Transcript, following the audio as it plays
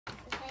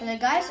Hello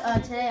guys,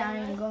 today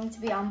I'm going to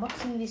be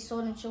unboxing this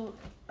Sword and Shield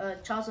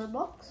charizard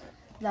box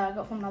that I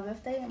got for my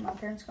birthday and my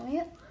parents got me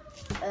it.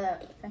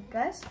 Thank you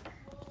guys.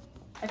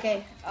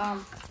 Okay, I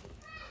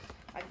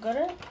got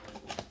it.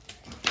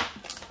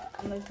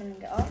 I'm opening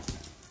it up.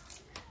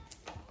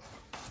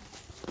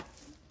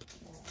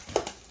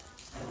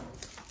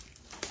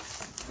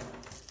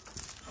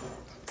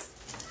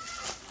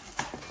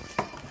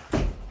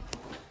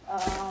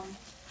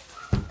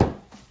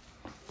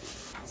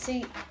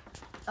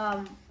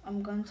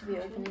 I'm going to be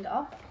opening it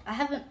up.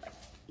 I've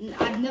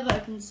never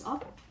opened this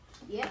up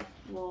yet.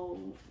 Whoa,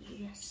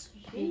 yes.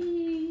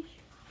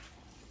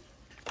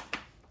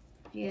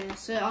 Yeah,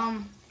 so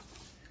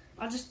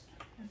I'll just,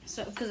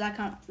 because I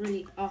can't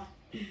really,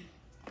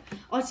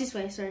 it's this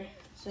way, sorry.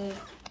 So,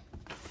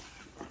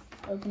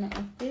 open it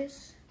like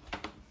this.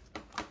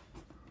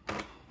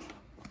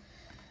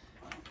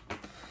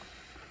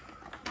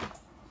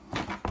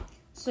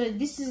 So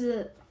this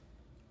is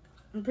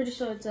I'm pretty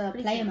sure it's a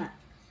player mat.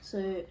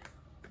 So,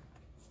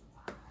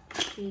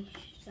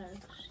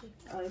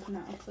 I'll open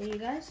that up for you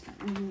guys,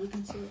 and you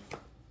can see it.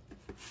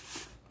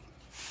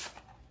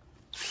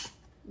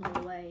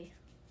 No way.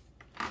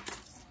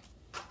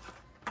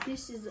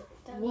 This is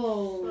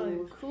whoa,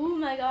 so cool,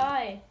 my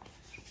guy.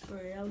 Bro,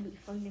 that would be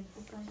fucking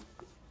cool, guys.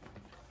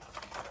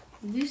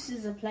 This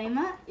is a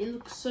playmat. It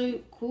looks so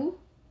cool,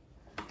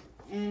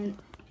 and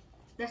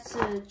that's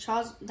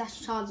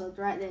Charizard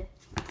right there.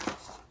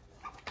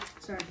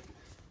 Sorry,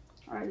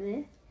 right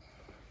there.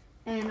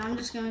 And I'm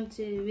just going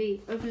to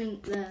be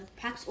opening the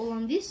packs all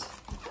on this.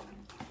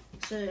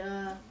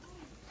 So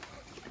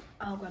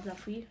I'll grab that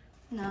for you.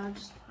 No,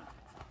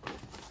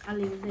 I'll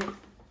leave it there.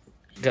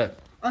 Go.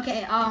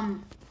 Okay,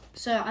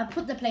 so I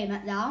put the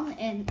playmat down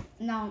and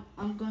now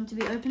I'm going to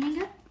be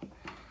opening it.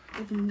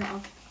 Opening it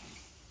up.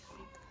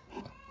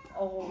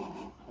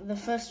 Oh, the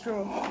first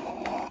drawer.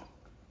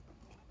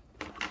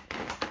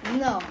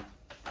 No.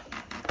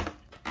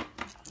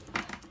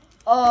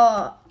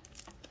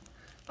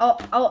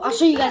 I'll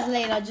show you guys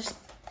later. Just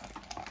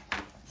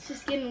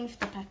get in with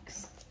the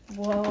packs.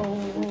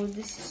 Whoa,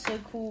 this is so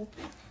cool.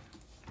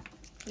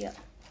 Yeah.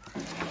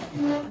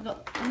 I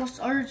got Lost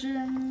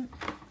Origin.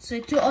 So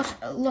 2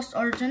 Lost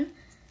Origin,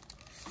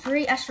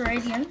 3 Astral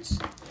Radiance,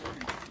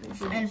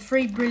 and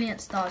 3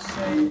 Brilliant Stars.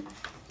 So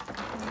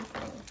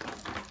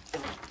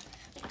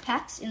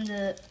packs in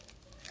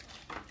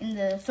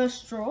the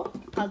first drawer.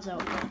 Cards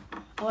out.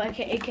 Oh,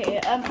 okay.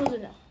 I'm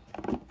pausing now.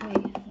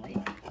 Wait.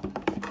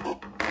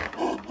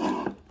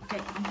 Okay,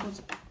 I'm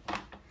pausing.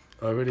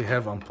 I already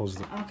have unpaused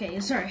it. Okay,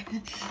 sorry.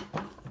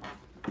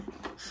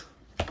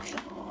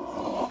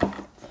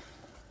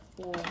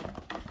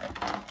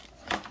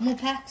 More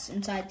packs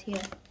inside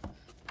here.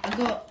 I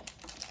got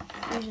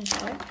Fusion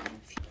Strike.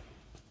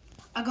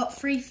 I got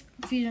 3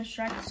 Fusion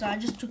Strikes, so I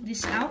just took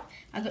this out.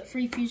 I got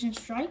 3 Fusion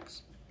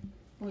Strikes.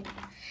 Wait.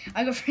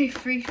 I got 3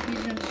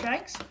 Fusion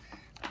Strikes.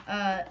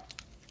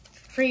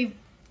 3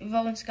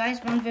 Evolving Skies,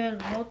 1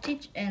 Vivid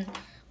Voltage, and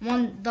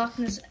 1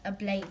 Darkness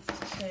Ablaze.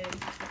 So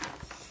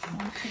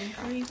 1, 2,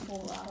 3, 4,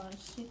 5,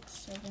 6,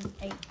 7,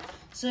 8.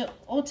 So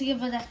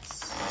altogether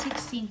that's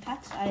 16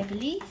 packs, I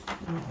believe.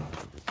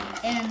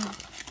 And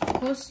of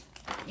course,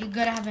 you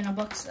gotta have in a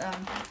box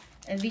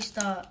a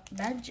V-Star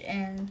badge,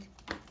 and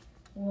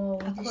whoa,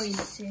 this is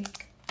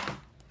sick.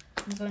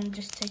 I'm going to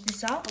just take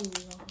this out.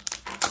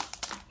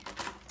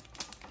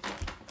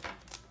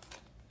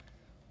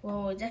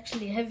 Whoa, it's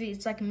actually heavy.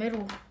 It's like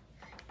metal.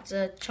 It's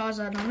a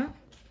Charizard on it.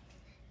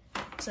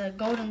 It's a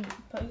golden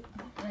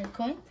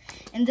coin.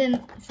 And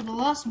then for the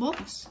last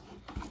box,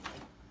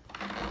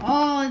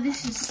 oh,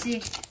 this is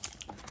sick.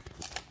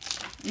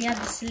 We have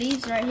the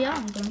sleeves right here.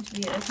 I'm going to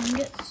be opening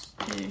it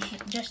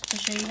just to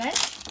show you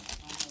guys.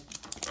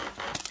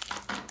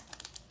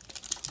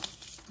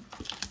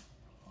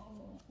 Oh,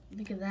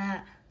 look at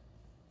that.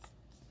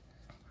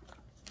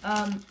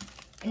 And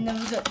then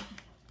we got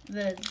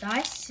the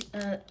dice.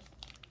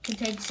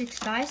 Contains 6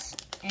 dice,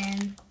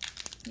 and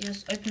you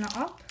just open it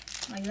up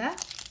like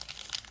that.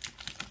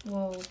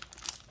 Whoa.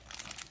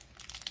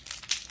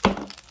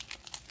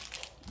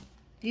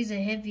 These are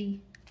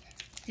heavy.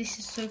 This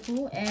is so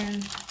cool,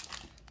 and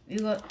we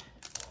got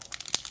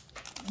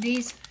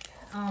these.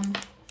 I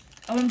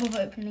won't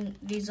bother opening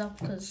these up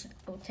because it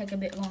will take a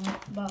bit longer,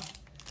 but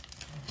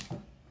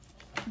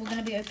we're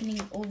gonna be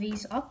opening all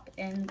these up,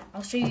 and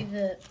I'll show you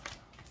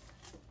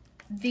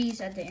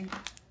these at the end.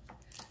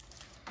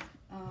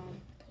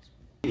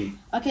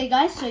 Okay,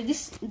 guys. So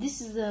this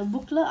is the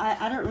booklet.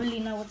 I don't really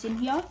know what's in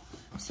here.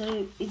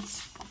 So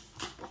it's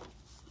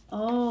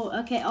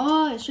okay.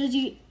 Oh, it shows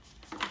you.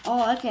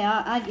 Oh, okay.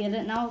 I get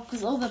it now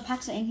because all the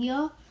packs are in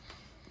here.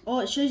 Oh,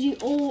 it shows you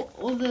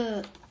all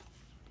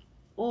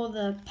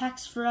the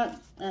packs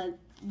throughout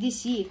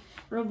this year.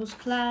 Rebels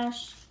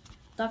Clash,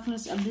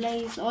 Darkness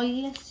Ablaze. Oh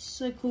yes,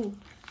 so cool.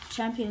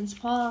 Champion's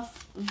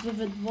Path,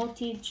 Vivid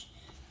Voltage,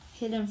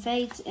 Hidden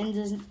Fates, and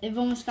there's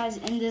Evolving Skies,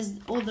 and there's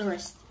all the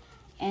rest.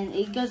 And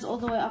it goes all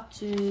the way up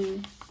to,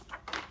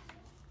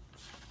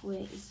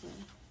 where is it?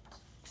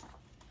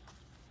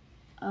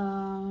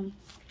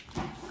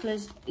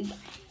 close.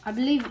 I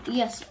believe,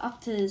 yes, up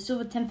to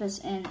Silver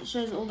Tempest, and it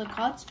shows all the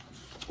cards,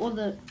 all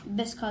the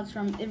best cards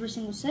from every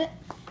single set.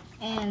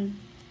 And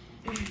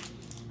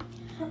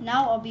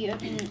now I'll be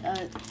opening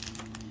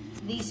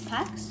these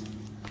packs.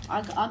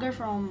 I'll go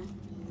from.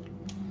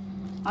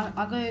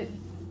 I'll go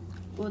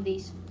all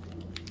these.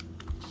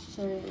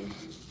 So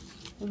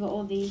we got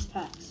all these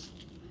packs.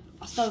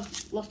 I'll start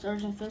with Lost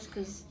Origin first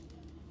because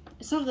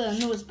it's not the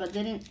newest, but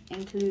they didn't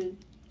include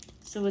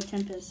Silver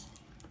Tempest.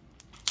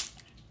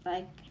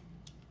 Like,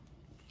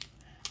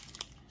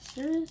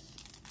 serious?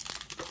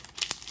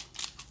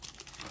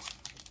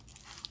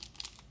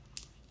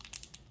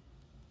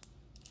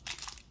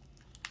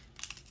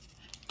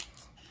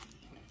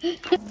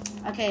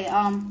 Okay,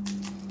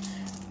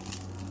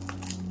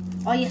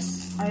 oh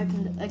yes, I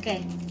opened it.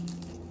 Okay.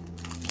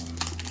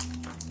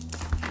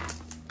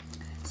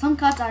 Some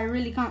cards I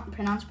really can't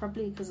pronounce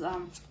properly because,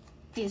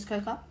 here's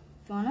Coca,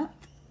 if you want it.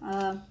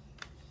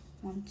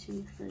 1,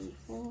 2, 3,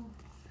 4.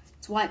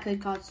 It's a white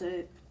code card,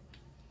 so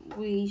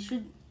we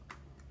should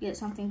get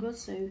something good.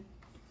 So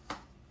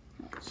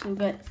we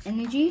got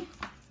Energy,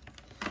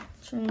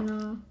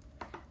 Trainer,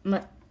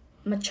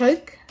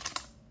 Machoke,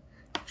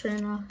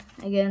 Trainer,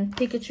 again,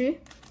 Pikachu,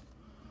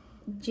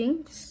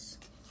 Jinx,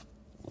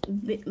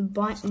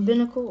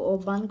 Binacle or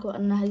Barnacle, I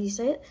don't know how you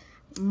say it,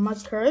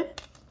 Mudcrow,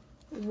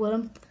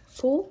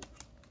 Wurmple,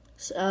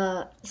 so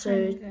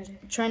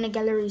Trainer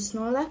Gallery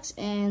Snorlax,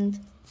 and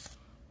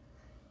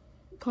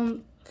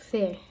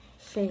Fair.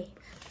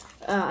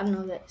 I don't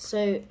know that.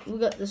 So we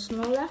got the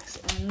Snorlax,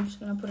 and I'm just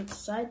gonna put it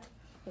aside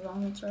as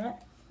long as it's alright.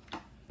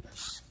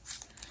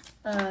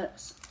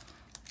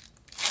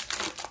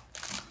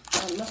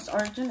 Lost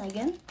Origin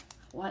again,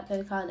 white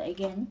code card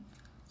again.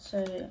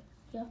 So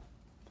yeah,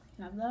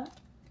 can have that.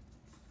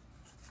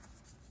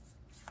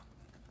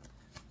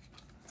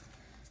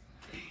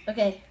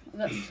 Okay, we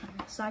got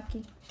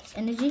Psychic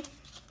Energy.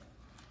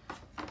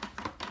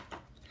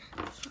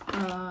 We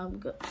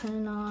got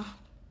Trainer.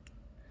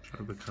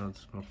 Show the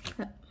cards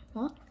properly.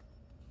 What?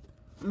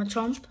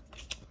 Machamp,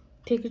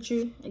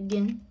 Pikachu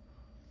again,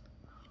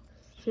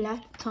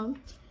 Flat Tump,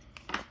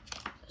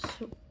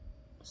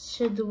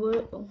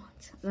 Shadowwood, what?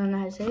 I don't know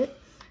how to say it.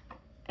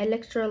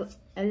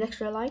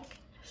 Electrolyte,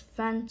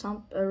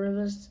 Phantom,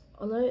 Reverse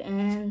Olo,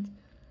 and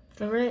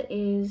the red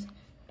is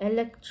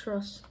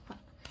Electros.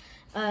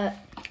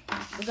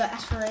 We got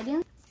Astro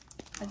Radiant.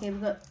 Okay, we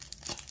got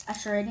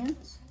Astro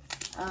Radiance.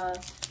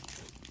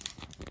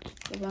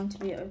 We're going to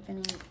be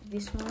opening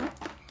this one.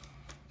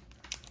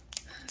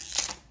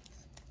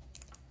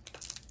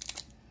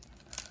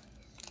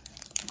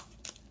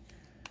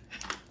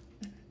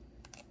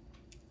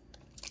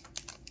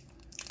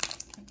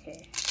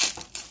 Okay.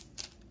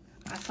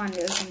 I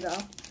finally opened it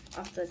up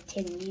after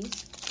 10 years.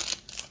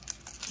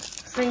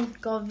 Thank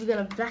God we got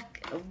a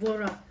black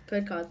water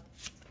code card.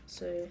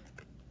 So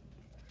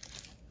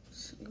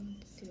do 1,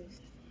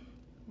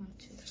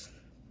 2,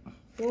 3,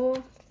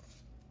 4.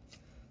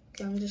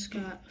 Okay, I'm just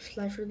gonna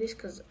fly through this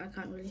because I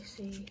can't really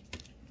see.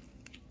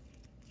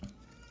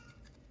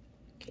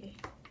 Okay.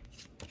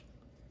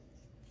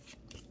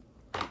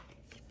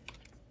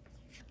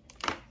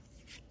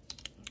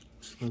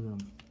 Slow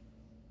down.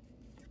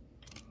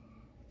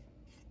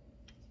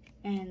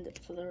 And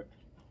for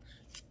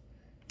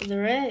the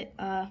red,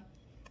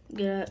 we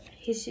got a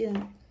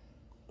Hisian.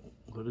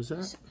 What is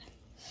that?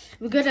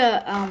 We got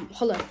a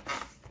holo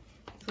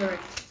for it.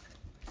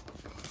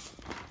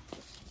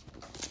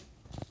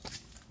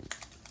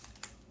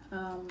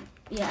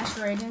 Yeah,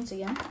 Astro Radiance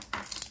again.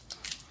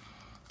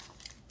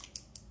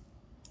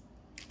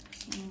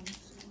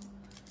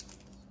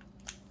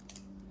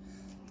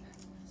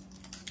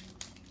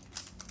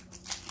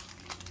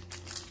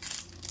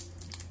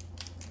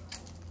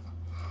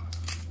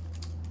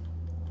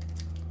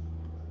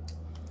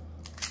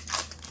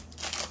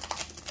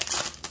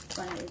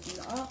 Finally open it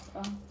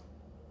up.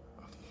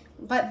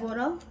 White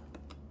border.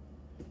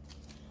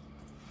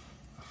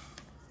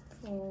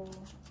 For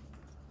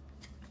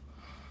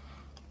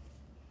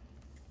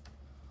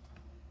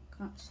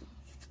can't see.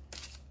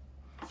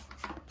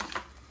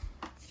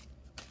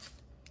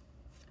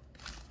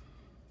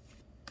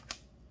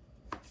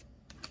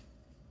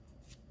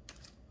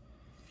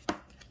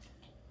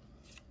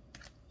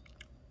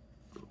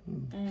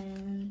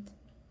 And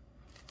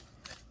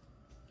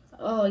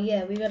oh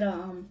yeah, we got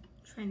a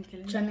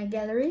Trainer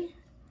Gallery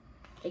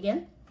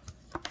again.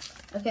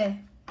 Okay,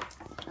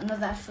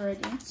 another Astro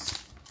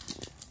Radiance.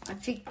 I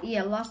think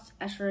last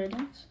Astro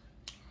Radiance.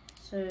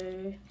 So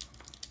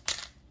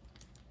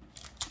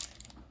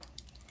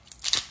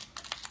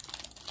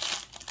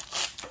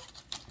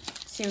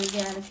see what we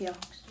get out of here.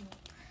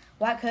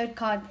 White code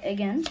card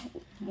again.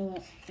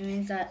 Well, it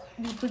means that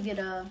we could get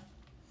a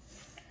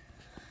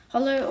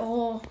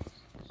holo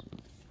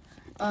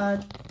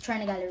or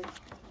Trainer Gallery,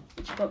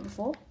 which we got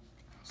before.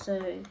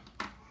 So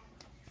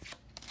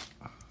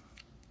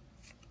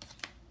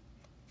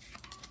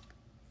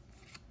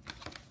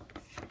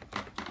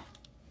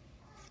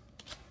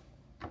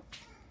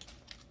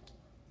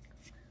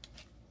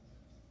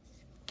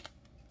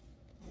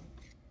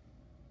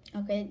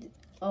okay,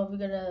 we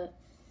got a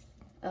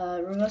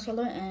reverse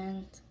holo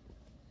and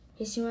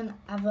Hisuian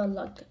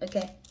Avalok.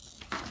 Okay,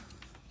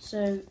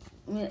 so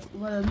we're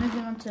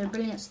moving on to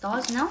Brilliant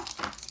Stars now.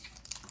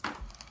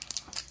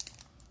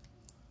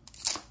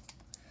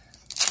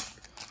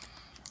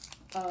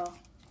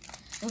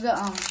 We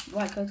got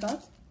white code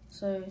cards.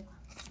 So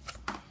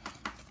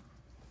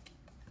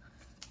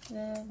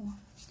there, 1,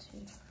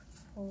 2,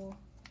 4.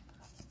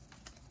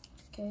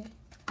 Okay.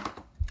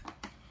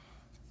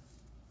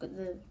 Got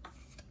the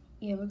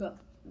we got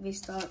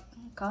V-Star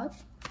card.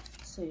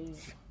 So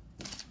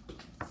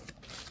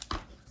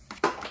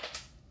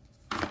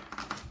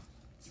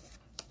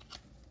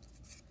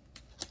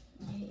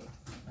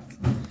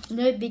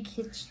no big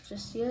hits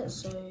just yet.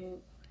 So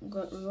we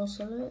got reverse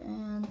holo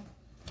and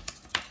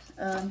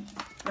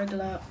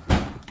regular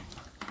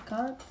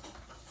card.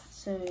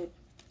 So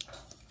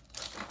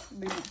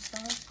Brilliant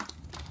Stars.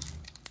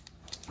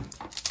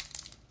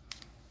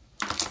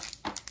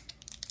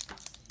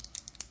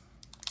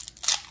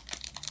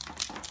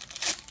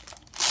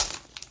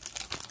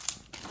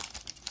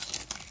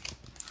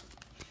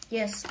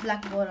 Yes,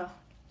 black border.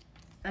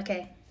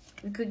 Okay,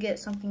 we could get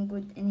something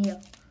good in here.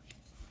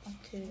 1,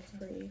 2,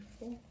 3,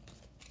 4.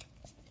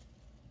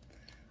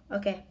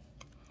 Okay.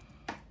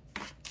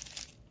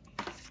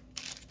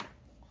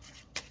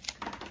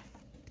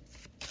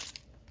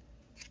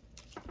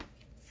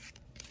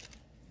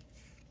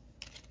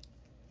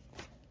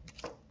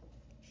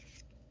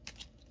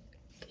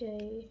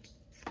 Okay.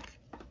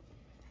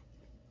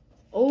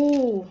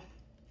 Oh,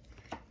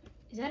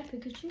 Is that a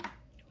Pikachu?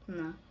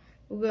 no.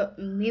 We got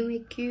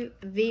Mimikyu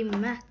V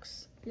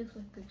Max. Looks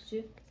like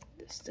Pikachu.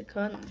 That's the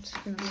card. I'm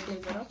just gonna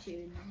sleeve it up.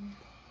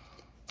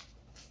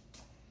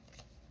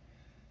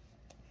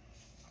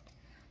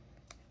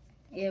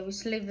 Yeah, we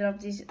sleeved it up.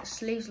 These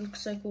sleeves look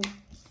so cool.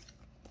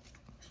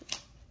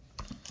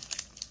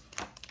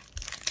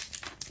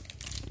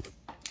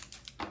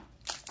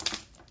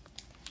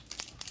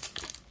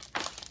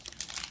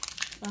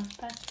 Last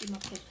pack, you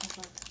might take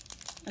some.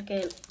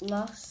 Okay,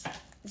 last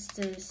is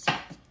this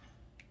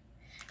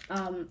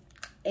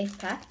 8th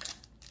pack.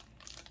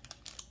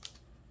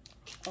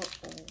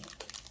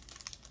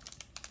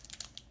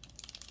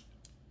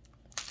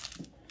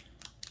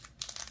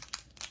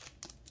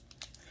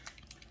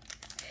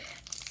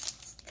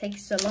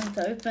 Takes so long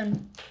to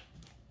open.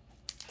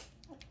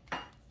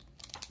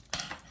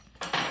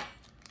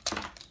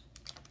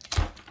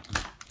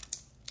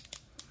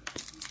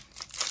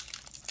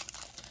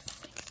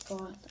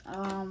 God,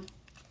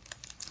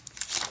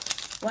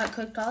 white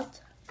code card.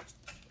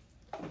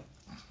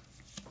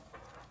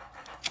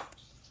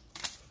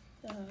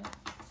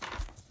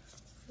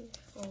 3,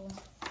 4.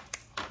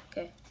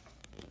 Okay.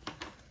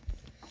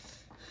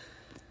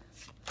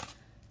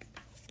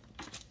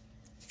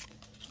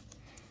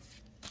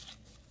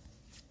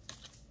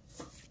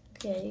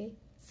 Okay.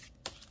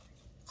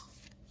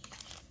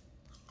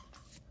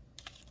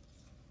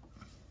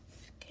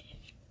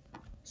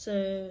 So,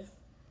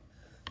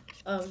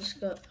 we just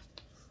got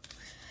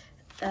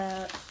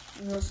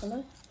reverse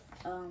holo.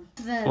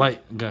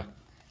 Wait, go.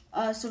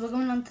 So we're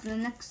going on to the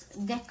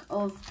next deck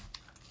of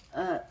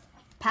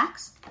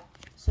packs.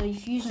 So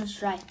Fusion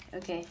Strike.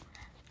 Okay.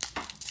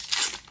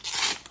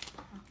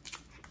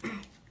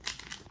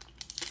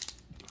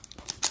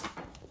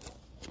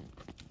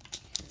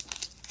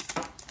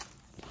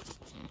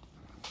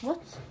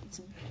 What?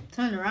 It's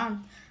turned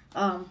around.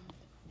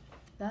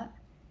 That.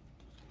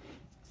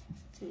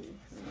 2, 3,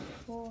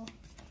 4.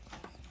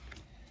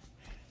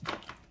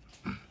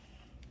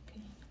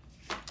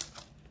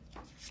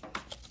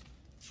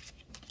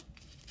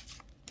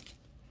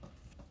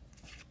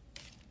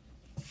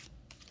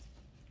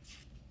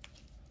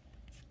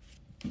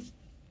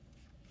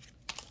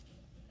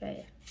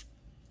 Okay.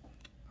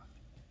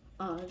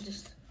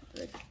 Just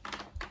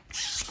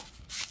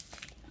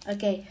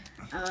okay.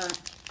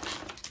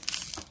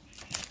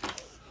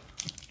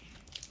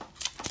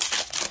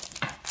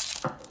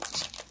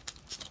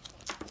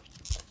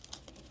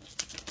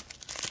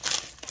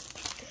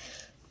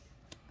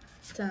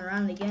 Turn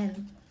around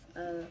again.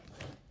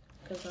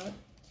 Goes out.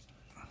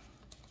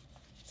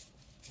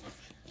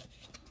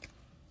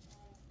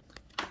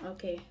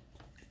 Okay.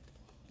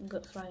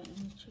 Got fire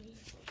in the tree.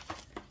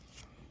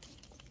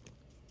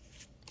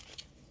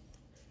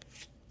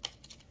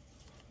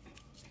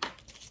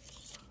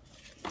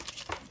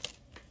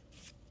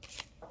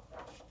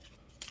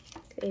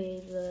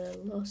 Okay, the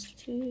last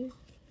two.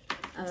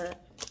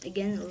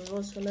 Again,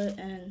 reverse holo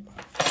and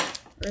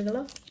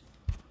regular.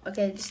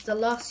 Okay, this is the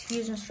last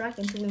Fusion Strike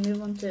until we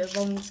move on to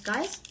Evolving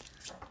Skies.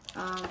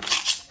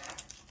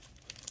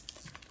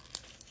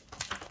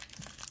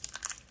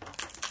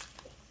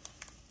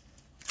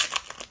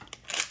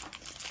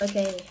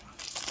 Okay.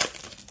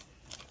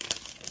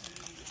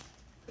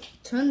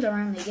 Turned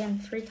around again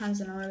 3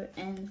 times in a row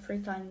and 3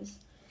 times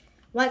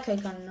white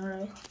code gun in a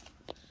row.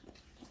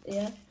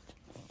 Yeah.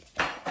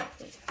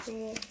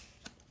 4.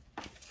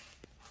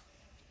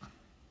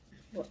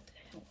 What the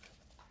hell?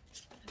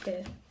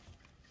 Okay.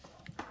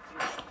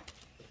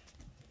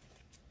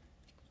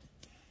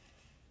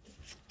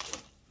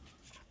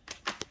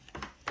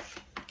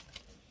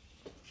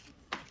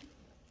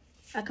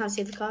 I can't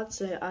see the cards,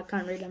 so I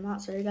can't read them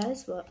out. Sorry,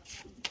 guys, but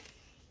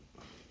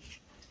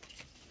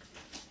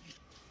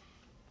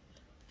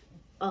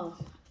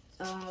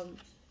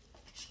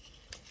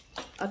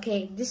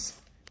okay, this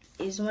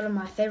is one of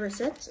my favorite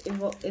sets,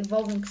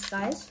 Evolving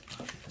Skies.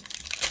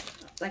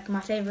 Like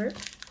my favorite.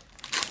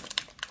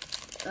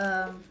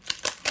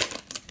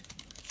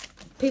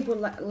 People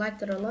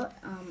liked it a lot.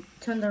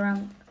 Turned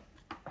around.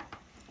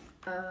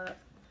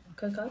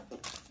 Code card.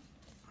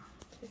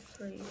 2,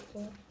 3,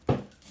 4.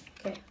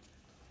 Okay.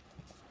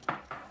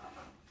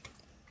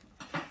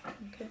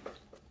 Okay.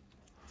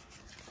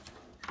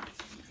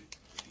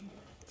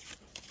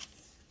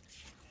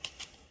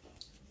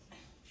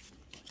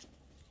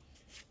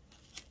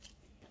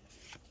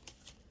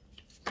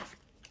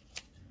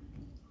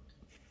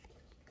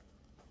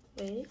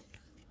 Wait,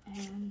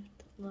 and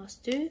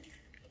last 2.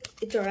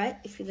 It's alright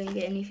if you don't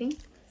get anything.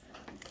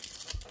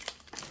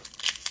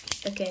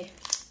 Okay.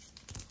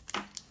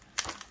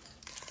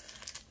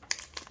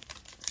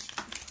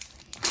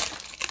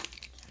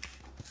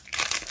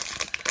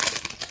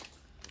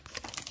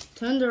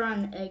 Turned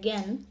around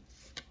again.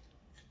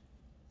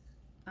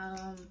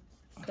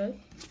 Okay.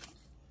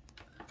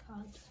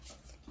 Card.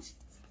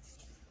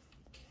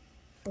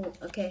 4.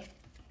 Okay.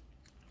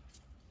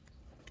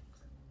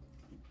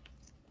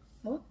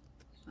 What?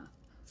 Oh.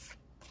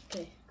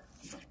 Okay.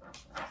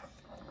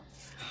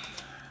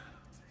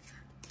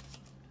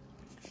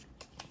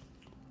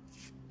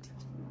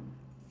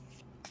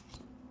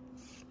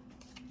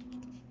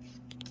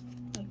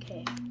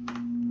 Okay.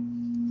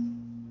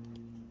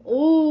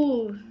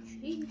 Oh,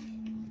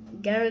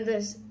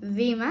 Gyarados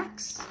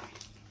VMAX.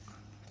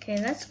 Okay,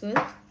 that's good.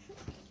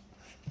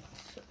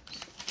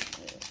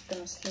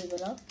 Gonna sleeve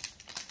it up.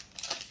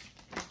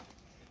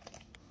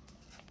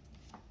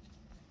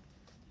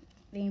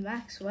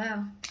 VMAX,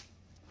 wow.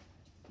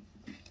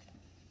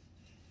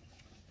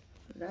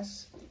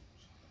 That's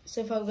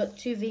so far. We've got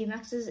 2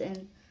 VMAXs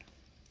and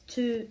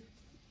two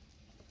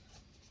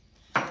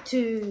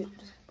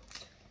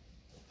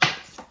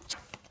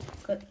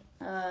got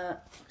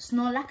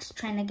Snorlax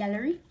Trainer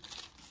Gallery.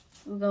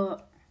 We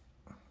got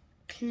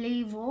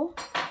Cleavor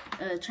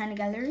Trainer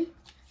Gallery.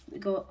 We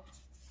got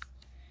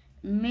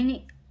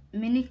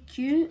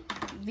Mimikyu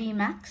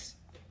VMAX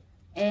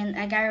and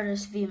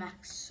Gyarados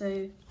VMAX.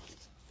 So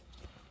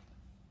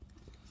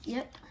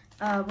yep,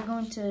 we're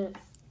going to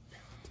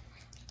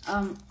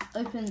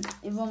open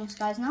Evolving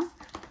Skies now.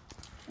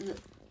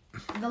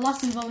 The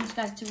last Evolving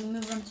Skies to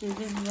remove on to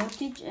Vivid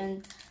Voltage,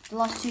 and the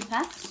last 2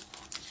 packs.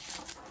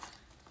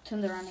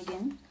 Turn around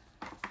again.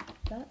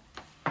 That.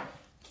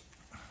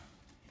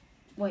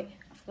 Wait,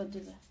 I forgot to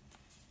do that.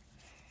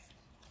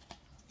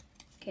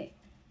 Okay.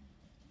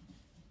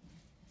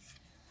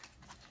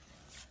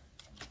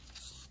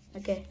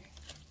 Okay.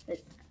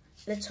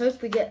 Let's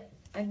hope we get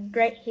a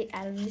great hit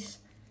out of this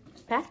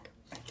pack.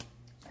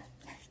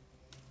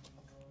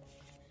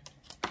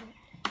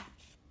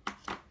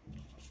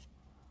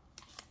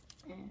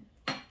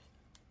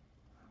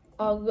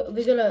 Oh,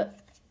 we got a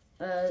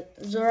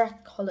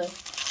Zorak Hollow.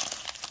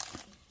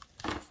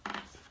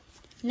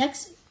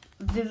 Next,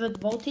 Vivid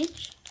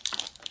Voltage.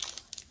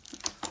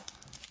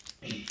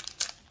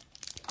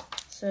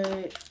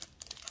 So,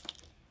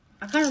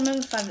 I can't remember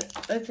if I've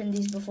opened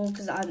these before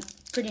because I'm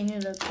pretty new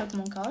to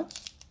Pokemon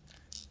cards.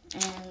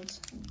 And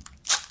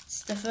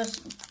it's the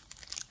first,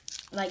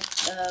 like,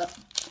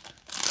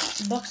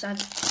 box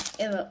I've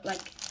ever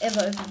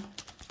opened.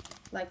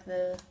 Like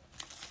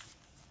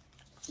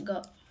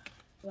got,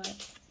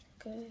 right,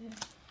 go,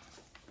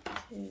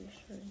 2,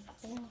 3,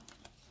 4.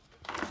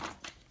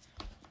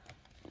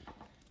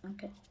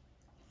 Okay.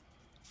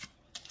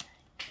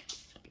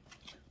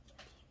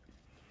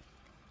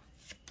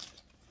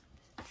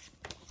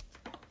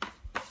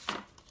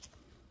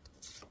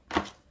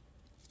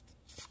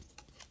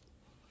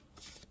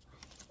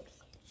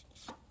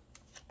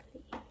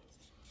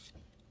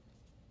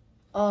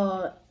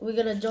 We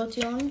got a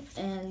Jolteon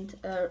and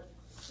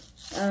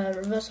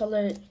Reverse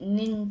Holo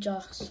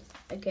Ninjas.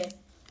 Okay.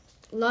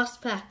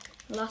 Last pack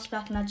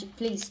magic,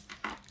 please.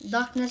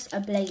 Darkness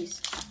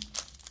Ablaze.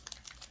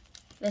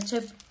 Let's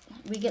hope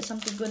we get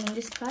something good in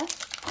this pack.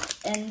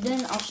 And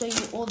then I'll show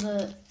you all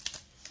the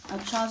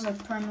Charizard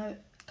promo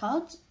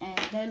cards, and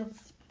they look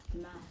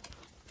mad.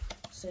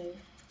 So,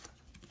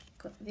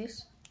 got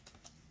this.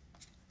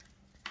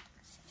 2,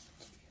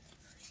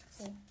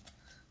 3, 4.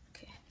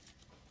 Okay.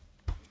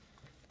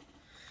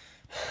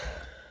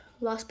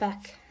 Last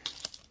pack.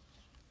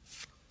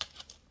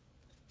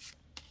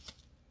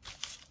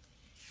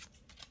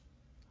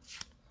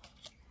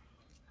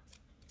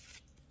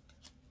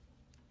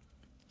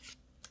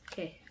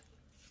 Okay.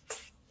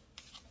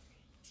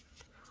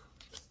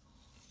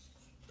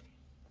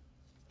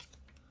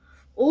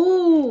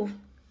 Ooh.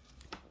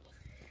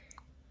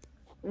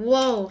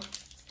 Whoa.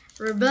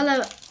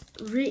 Rilla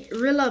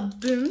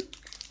Boom.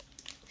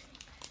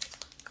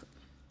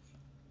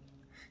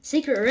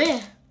 Secret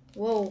Rare.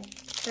 Whoa.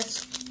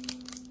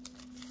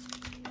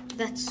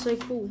 That's so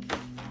cool.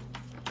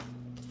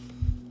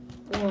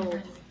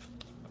 Whoa.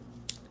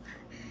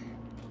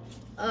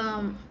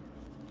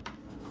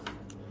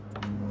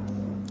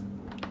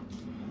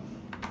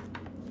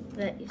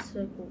 That is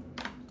so cool.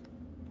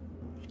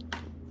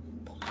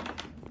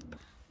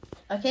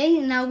 Okay,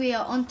 now we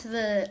are on to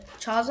the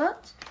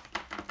charizard.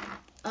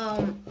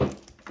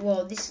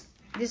 Well, this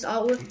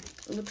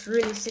artwork looks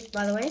really sick,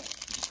 by the way.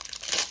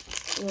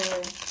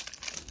 Well,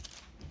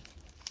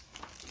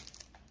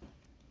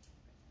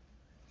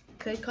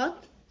 code card.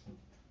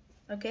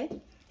 Okay.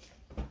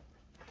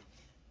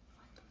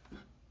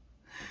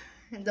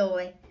 No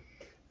way.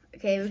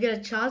 Okay, we got a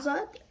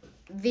Charizard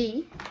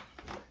V.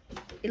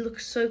 It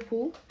looks so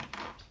cool.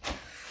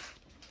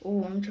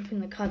 Oh, I'm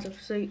dropping the cards. I'm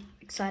so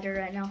excited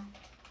right now.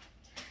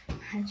 My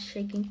hand's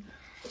shaking.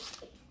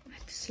 I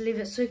have to sleeve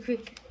it so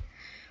quick.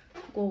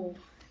 Oh.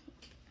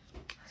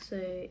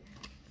 So,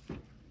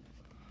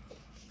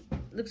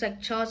 looks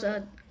like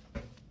Charizard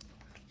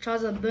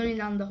burning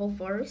down the whole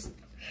forest.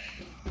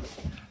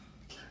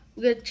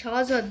 We got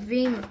Charizard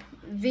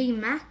V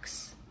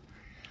Max.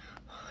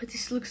 Oh,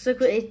 this looks so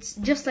good. It's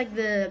just like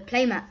the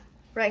playmat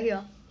right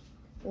here.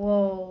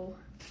 Whoa.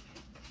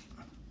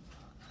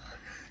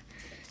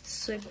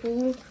 So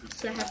cool.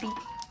 So happy.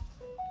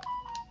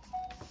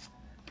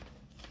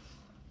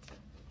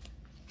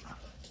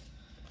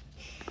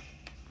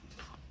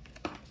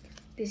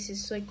 This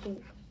is so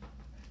cool.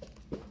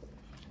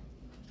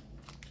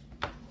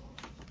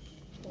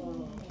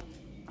 Whoa.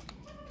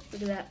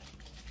 Look at that.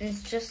 And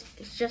it's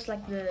just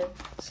like the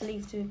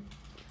sleeve too.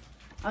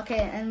 Okay,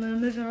 and we're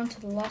moving on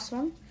to the last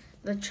one,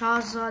 the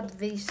Charizard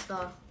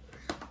V-Star.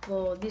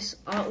 Well, this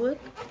artwork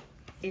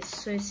is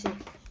so sick.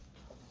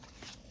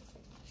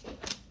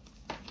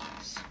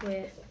 I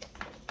swear.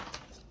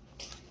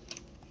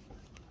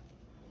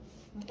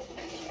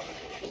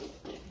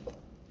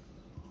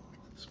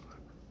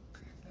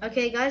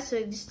 Okay guys, so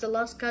this is the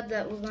last card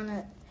that we're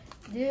gonna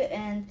do,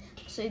 and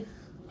so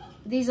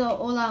these are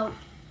all our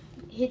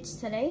hits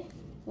today.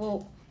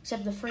 Well,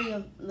 except the 3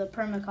 of the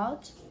promo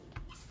cards.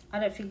 I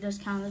don't think those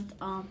counted.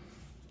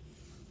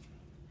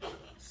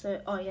 So,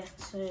 oh yeah,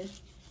 so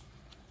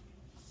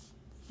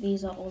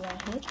these are all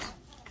our hits.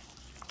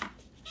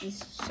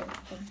 This is so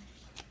fun.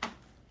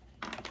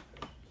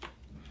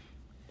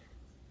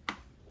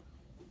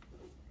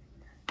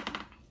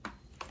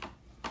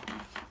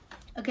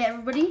 Okay,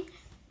 everybody,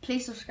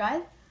 please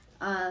subscribe.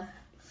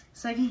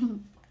 So I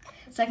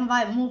can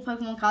buy more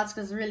Pokemon cards,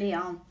 because really,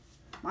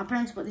 my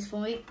parents bought this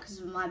for me because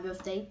of my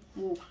birthday.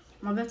 Well,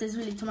 my birthday is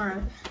really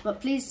tomorrow.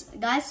 But please,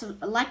 guys,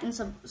 like and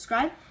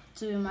subscribe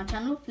to my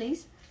channel,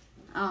 please.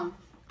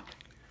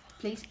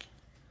 Please.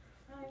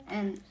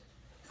 And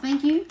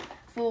thank you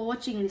for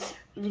watching this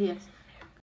video.